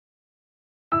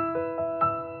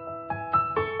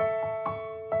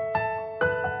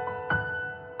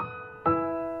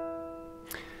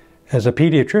As a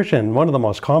pediatrician, one of the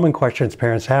most common questions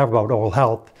parents have about oral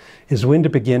health is when to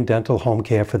begin dental home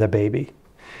care for their baby.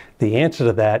 The answer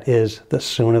to that is the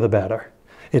sooner the better.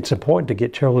 It's important to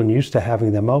get children used to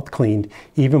having their mouth cleaned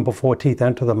even before teeth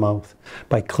enter the mouth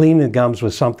by cleaning the gums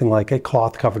with something like a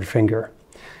cloth-covered finger.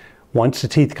 Once the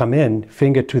teeth come in,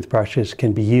 finger toothbrushes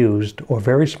can be used, or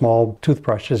very small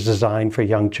toothbrushes designed for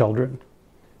young children.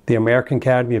 The American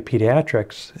Academy of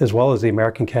Pediatrics, as well as the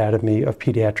American Academy of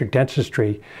Pediatric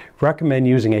Dentistry, recommend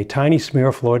using a tiny smear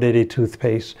of fluoridated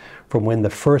toothpaste from when the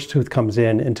first tooth comes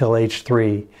in until age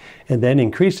 3, and then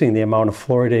increasing the amount of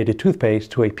fluoridated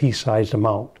toothpaste to a pea-sized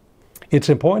amount. It's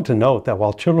important to note that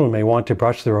while children may want to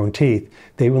brush their own teeth,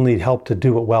 they will need help to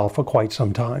do it well for quite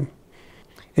some time.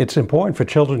 It's important for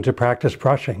children to practice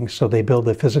brushing so they build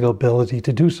the physical ability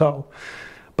to do so.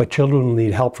 But children will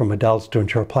need help from adults to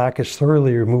ensure plaque is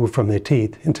thoroughly removed from their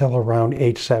teeth until around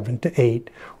age 7 to 8,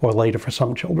 or later for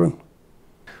some children.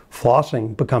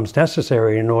 Flossing becomes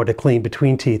necessary in order to clean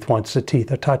between teeth once the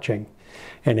teeth are touching,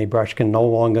 and a brush can no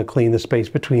longer clean the space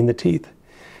between the teeth.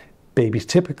 Babies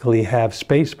typically have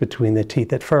space between their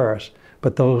teeth at first,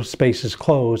 but those spaces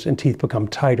close and teeth become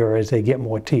tighter as they get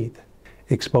more teeth.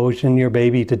 Exposing your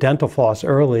baby to dental floss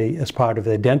early as part of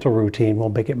their dental routine will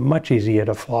make it much easier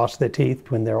to floss their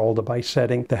teeth when they're older by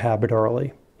setting the habit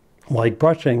early. Like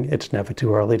brushing, it's never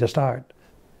too early to start.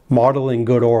 Modeling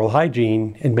good oral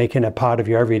hygiene and making it part of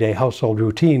your everyday household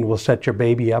routine will set your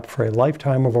baby up for a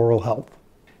lifetime of oral health.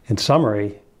 In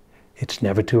summary, it's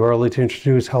never too early to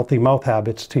introduce healthy mouth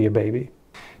habits to your baby.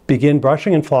 Begin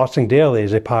brushing and flossing daily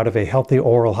as a part of a healthy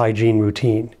oral hygiene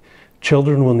routine.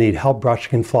 Children will need help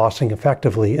brushing and flossing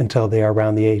effectively until they are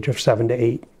around the age of 7 to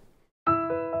 8.